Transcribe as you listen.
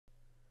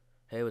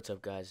Hey, what's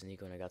up, guys?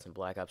 Nico, and I got some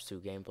Black Ops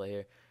 2 gameplay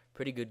here.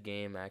 Pretty good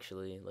game,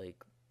 actually.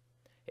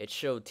 It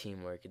showed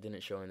teamwork. It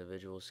didn't show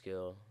individual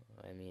skill.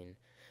 I mean,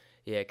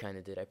 yeah, it kind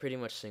of did. I pretty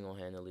much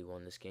single-handedly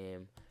won this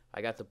game.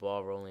 I got the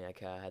ball rolling. I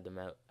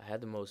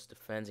had the most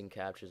defends and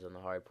captures on the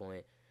hard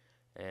point.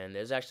 And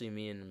there's actually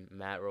me and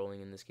Matt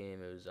rolling in this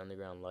game. It was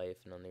Underground Life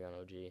and Underground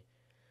OG.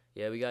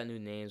 Yeah, we got new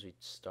names. We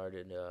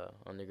started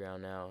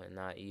Underground now and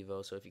not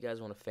Evo. So if you guys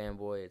want a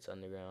fanboy, it's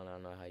Underground. I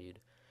don't know how you'd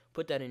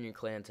put that in your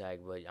clan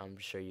tag, but I'm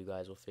sure you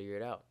guys will figure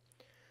it out.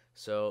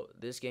 So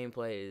this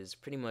gameplay is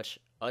pretty much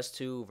us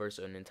two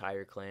versus an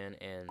entire clan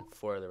and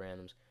four other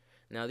randoms.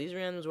 Now these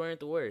randoms weren't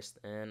the worst,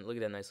 and look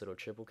at that nice little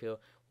triple kill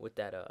with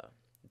that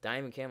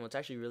diamond camo. It's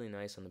actually really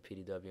nice on the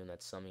PDW, and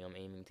that's something I'm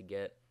aiming to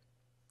get.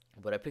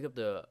 But I pick up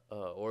the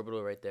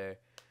orbital right there,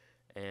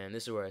 and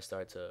this is where I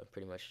start to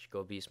pretty much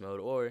go beast mode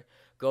or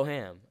go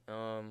ham.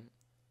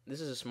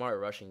 This is a smart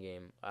rushing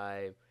game.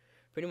 I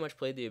pretty much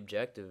played the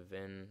objective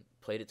and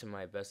played it to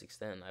my best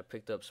extent. I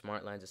picked up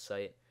smart lines of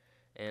sight,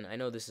 and I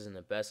know this isn't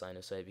the best line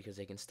of sight because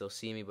they can still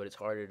see me, but it's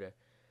harder to,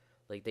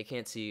 like, they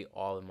can't see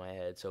all of my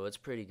head, so it's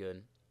pretty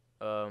good.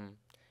 And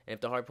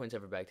if the hard point's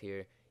ever back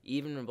here,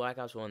 even in Black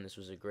Ops 1, this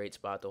was a great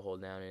spot to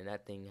hold down, and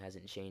that thing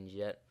hasn't changed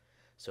yet.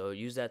 So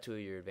use that to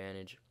your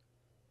advantage.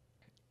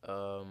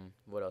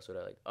 What else would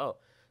I like? Oh,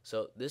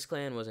 so this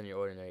clan wasn't your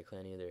ordinary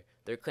clan either.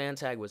 Their clan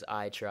tag was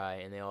I Try,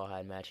 and they all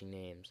had matching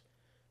names.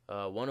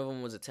 One of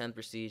them was a 10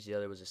 prestige, the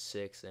other was a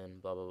 6, and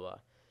blah blah blah.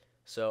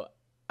 So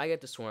I get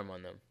to swarm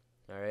on them.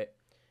 All right.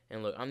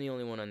 And look, I'm the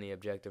only one on the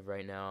objective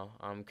right now.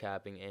 I'm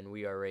capping, and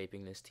we are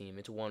raping this team.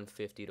 It's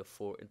 150 to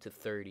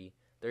 30,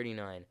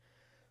 39.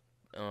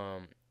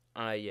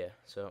 Yeah.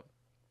 So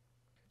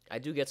I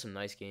do get some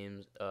nice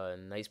games,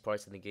 nice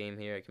parts of the game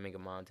here. I can make a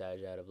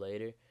montage out of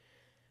later,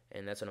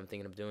 and that's what I'm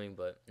thinking of doing,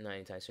 but not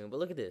anytime soon. But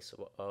look at this.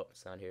 Oh,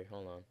 it's not here.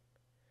 Hold on.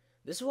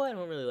 This is why I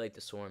don't really like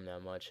the swarm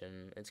that much,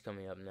 and it's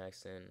coming up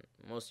next, and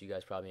most of you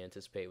guys probably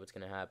anticipate what's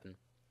gonna happen.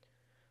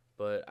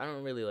 But I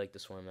don't really like the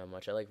swarm that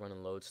much. I like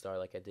running Lodestar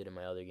like I did in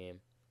my other game.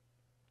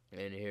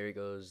 And here it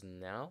goes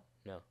now.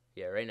 No,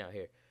 yeah, right now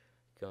here.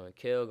 Going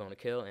to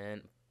kill,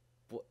 and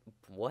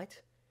what?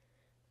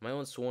 My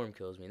own swarm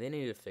kills me. They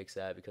need to fix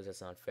that because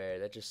that's not fair.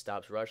 That just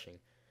stops rushing.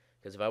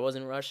 Because if I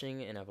wasn't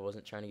rushing and if I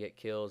wasn't trying to get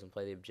kills and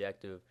play the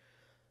objective,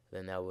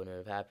 then that wouldn't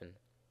have happened.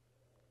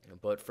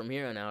 But from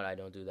here on out, I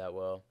don't do that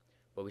well.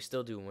 But we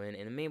still do win.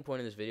 And the main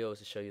point of this video is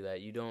to show you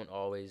that you don't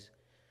always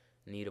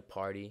need a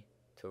party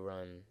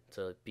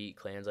to beat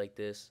clans like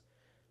this.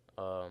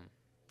 Um,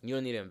 you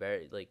don't need to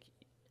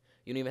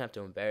you don't even have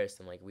to embarrass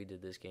them like we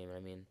did this game. I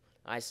mean,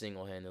 I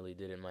single-handedly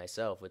did it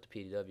myself with the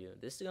PDW.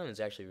 This gun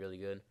is actually really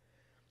good,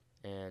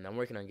 and I'm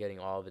working on getting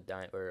all of it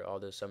all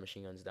those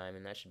submachine guns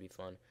diamond. That should be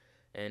fun.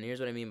 And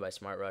here's what I mean by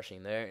smart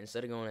rushing there.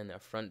 Instead of going in the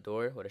front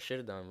door, what I should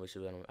have done, which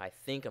is what I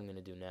think I'm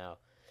gonna do now,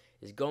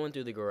 is going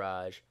through the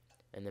garage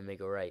and then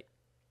make a right.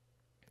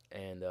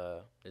 And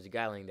there's a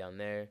guy laying down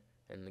there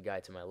and the guy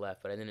to my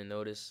left, but I didn't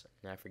notice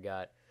and I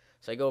forgot.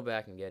 So I go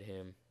back and get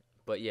him.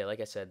 But yeah,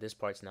 like I said, this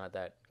part's not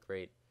that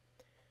great.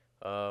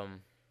 Um,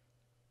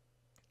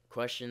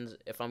 Questions,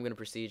 if I'm gonna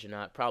prestige or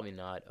not? Probably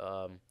not.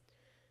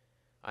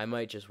 I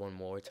might just one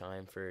more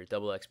time for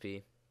double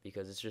XP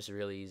because it's just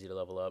really easy to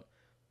level up.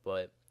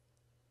 But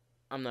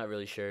I'm not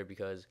really sure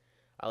because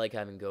I like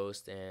having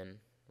Ghost, and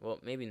well,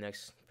 maybe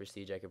next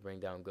prestige I could bring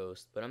down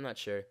Ghost, but I'm not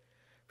sure.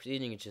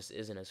 Prestiging it just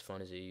isn't as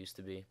fun as it used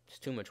to be. It's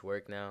too much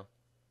work now.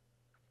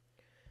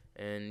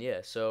 And yeah,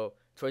 so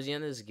towards the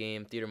end of this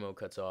game, theater mode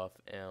cuts off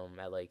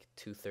at like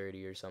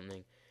 2:30 or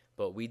something.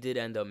 But we did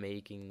end up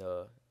making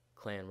the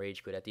clan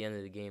rage quit. At the end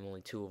of the game, only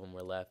two of them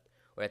were left.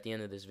 Or at the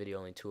end of this video,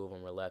 only two of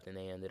them were left, and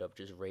they ended up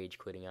just rage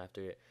quitting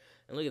after it.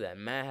 And look at that,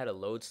 Matt had a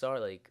Lodestar.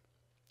 Like,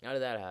 how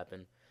did that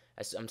happen?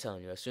 I'm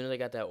telling you, as soon as I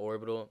got that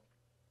orbital,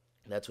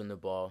 that's when the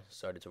ball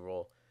started to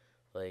roll.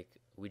 Like,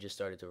 we just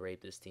started to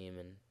rape this team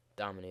and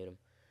dominate them.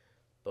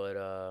 But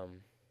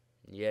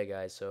yeah,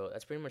 guys, so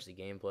that's pretty much the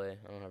gameplay.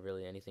 I don't have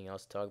really anything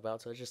else to talk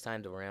about, so it's just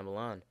time to ramble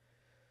on.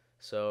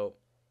 So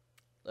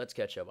let's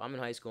catch up. I'm in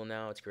high school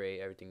now. It's great.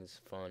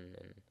 Everything's fun,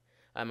 and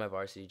I have my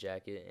varsity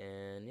jacket,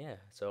 and yeah.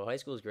 So high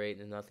school is great.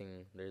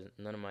 There's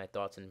none of my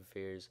thoughts and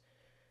fears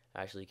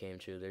actually came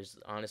true. There's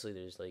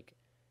like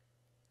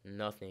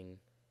nothing.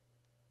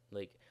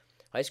 Like,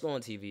 high school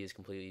on TV is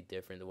completely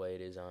different the way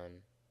it is on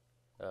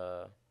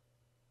uh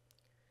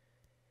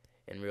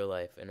in real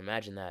life, and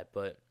imagine that.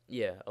 But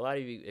yeah, a lot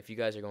of you, if you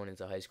guys are going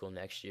into high school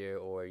next year,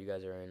 or you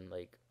guys are in,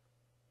 like,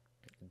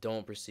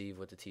 don't perceive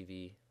what the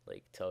TV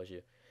like tells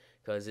you,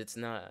 because it's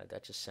not.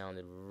 That just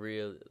sounded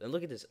real. And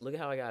look at this. Look at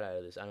how I got out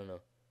of this. I don't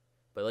know,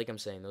 but like I'm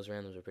saying, those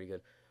randoms are pretty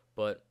good.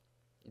 But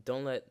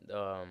don't let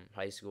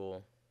high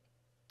school,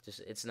 just,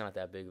 it's not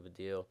that big of a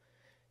deal.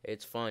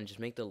 It's fun. Just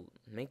make the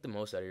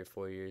most out of your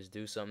 4 years.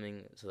 Do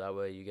something so that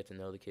way you get to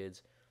know the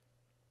kids.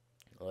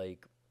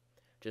 Like,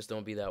 just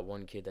don't be that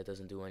one kid that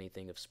doesn't do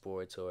anything of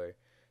sports, or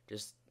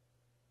just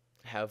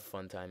have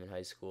fun time in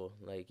high school.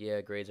 Like,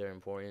 yeah, grades are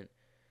important.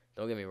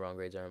 Don't get me wrong,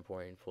 grades are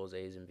important. Pulls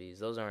A's and B's.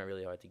 Those aren't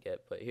really hard to get.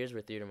 But here's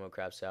where theater mode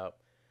craps out.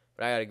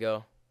 But I gotta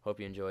go. Hope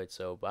you enjoyed.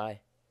 So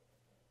bye.